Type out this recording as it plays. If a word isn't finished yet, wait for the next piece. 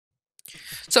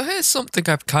So here's something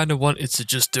I've kind of wanted to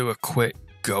just do a quick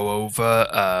go over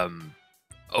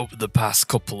the past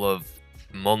couple of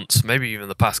months, maybe even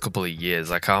the past couple of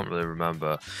years. I can't really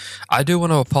remember. I do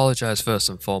want to apologize first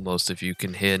and foremost if you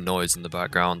can hear noise in the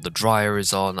background. The dryer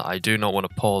is on. I do not want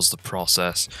to pause the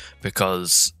process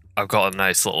because I've got a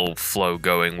nice little flow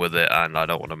going with it and I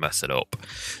don't want to mess it up.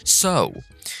 So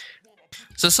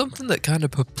something that kind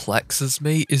of perplexes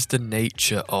me is the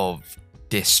nature of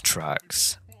diss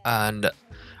tracks. And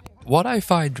what I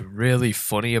find really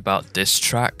funny about diss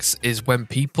tracks is when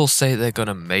people say they're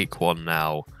gonna make one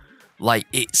now, like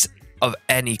it's of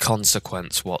any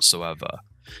consequence whatsoever.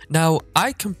 Now,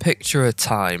 I can picture a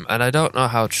time, and I don't know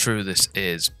how true this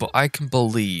is, but I can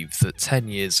believe that 10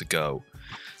 years ago,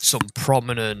 some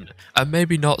prominent, and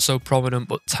maybe not so prominent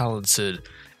but talented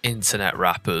internet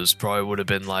rappers probably would have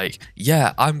been like,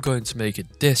 yeah, I'm going to make a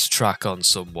diss track on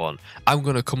someone. I'm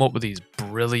going to come up with these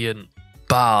brilliant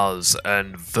bars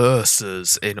and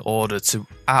verses in order to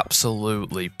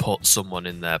absolutely put someone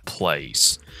in their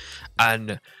place.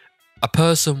 And a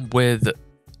person with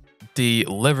the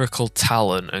lyrical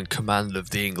talent and command of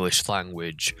the English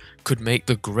language could make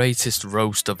the greatest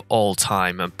roast of all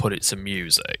time and put it to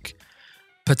music.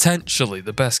 Potentially,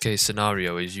 the best case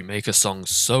scenario is you make a song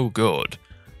so good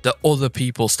that other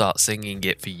people start singing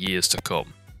it for years to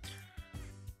come.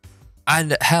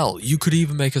 And hell, you could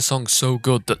even make a song so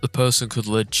good that the person could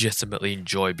legitimately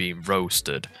enjoy being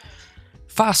roasted.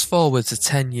 Fast forward to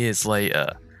 10 years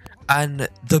later, and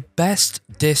the best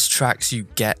diss tracks you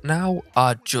get now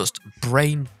are just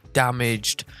brain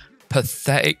damaged,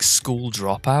 pathetic school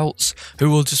dropouts who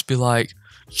will just be like,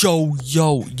 yo,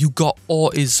 you got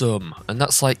autism. And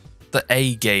that's like the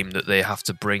A game that they have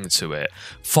to bring to it,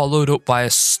 followed up by a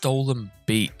stolen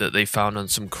beat that they found on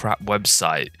some crap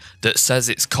website that says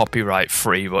it's copyright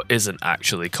free but isn't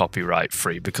actually copyright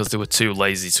free because they were too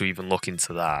lazy to even look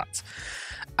into that.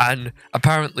 And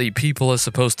apparently people are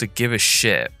supposed to give a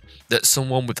shit that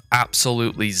someone with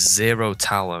absolutely zero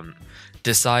talent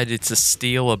decided to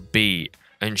steal a beat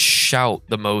and shout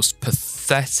the most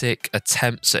pathetic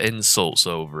attempts at insults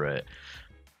over it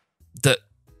that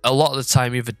a lot of the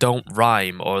time either don't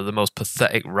rhyme or are the most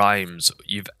pathetic rhymes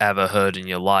you've ever heard in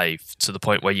your life, to the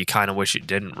point where you kind of wish it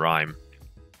didn't rhyme.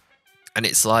 And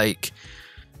it's like,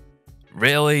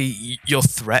 really? You're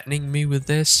threatening me with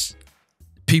this?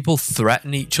 People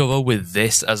threaten each other with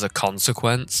this as a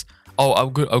consequence? Oh,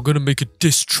 I'm going to make a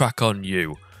diss track on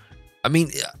you. I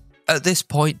mean, at this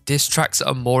point, diss tracks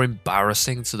are more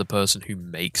embarrassing to the person who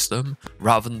makes them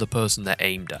rather than the person they're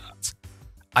aimed at.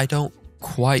 I don't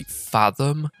quite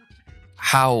fathom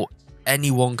how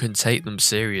anyone can take them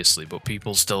seriously, but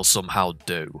people still somehow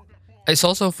do. It's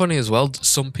also funny as well,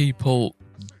 some people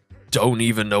don't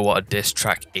even know what a diss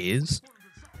track is.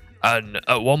 And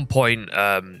at one point,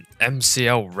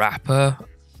 MCL rapper,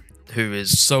 who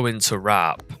is so into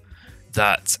rap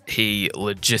that he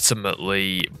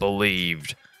legitimately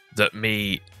believed that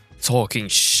me talking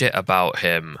shit about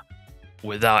him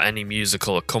without any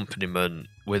musical accompaniment,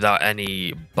 without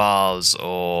any bars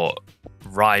or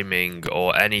rhyming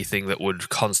or anything that would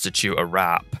constitute a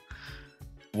rap,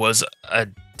 was a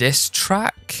diss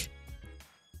track.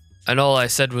 And all I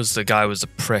said was the guy was a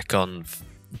prick on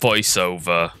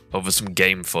voiceover over some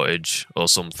game footage or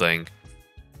something.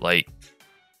 Like,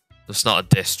 it's not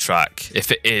a diss track.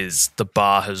 If it is, the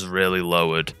bar has really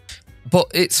lowered. But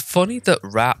it's funny that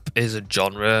rap is a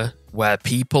genre where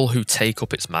people who take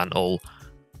up its mantle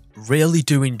really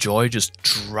do enjoy just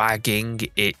dragging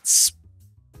its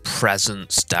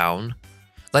presence down.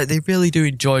 Like, they really do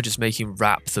enjoy just making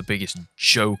rap the biggest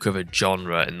joke of a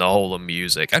genre in the whole of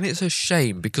music. And it's a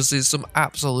shame because there's some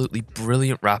absolutely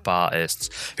brilliant rap artists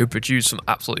who produce some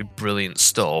absolutely brilliant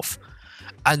stuff,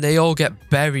 and they all get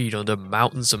buried under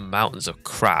mountains and mountains of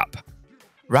crap.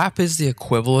 Rap is the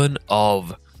equivalent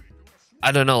of,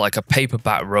 I don't know, like a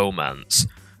paperback romance.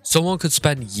 Someone could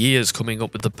spend years coming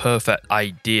up with the perfect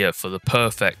idea for the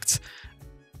perfect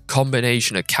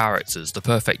combination of characters, the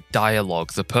perfect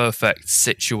dialogue, the perfect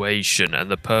situation, and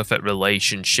the perfect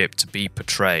relationship to be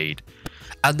portrayed.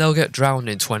 And they'll get drowned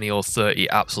in 20 or 30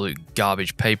 absolute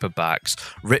garbage paperbacks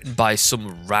written by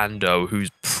some rando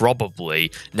who's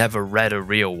probably never read a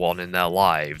real one in their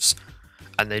lives.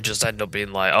 And they just end up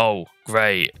being like, oh,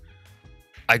 great,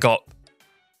 I got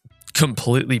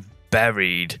completely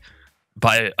buried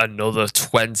by another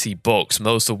 20 books,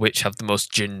 most of which have the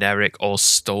most generic or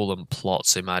stolen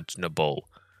plots imaginable.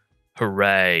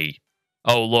 Hooray.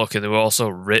 Oh, look, and they were also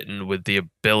written with the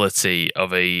ability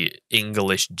of a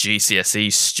English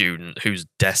GCSE student who's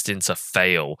destined to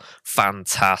fail.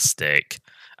 Fantastic.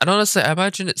 And honestly, I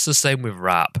imagine it's the same with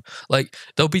rap. Like,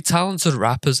 there'll be talented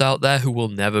rappers out there who will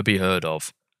never be heard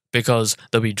of because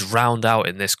they'll be drowned out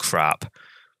in this crap.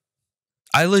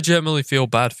 I legitimately feel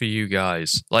bad for you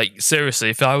guys. Like,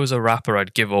 seriously, if I was a rapper,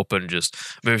 I'd give up and just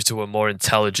move to a more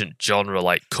intelligent genre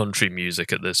like country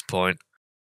music at this point.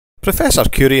 Professor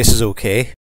Curious is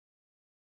okay.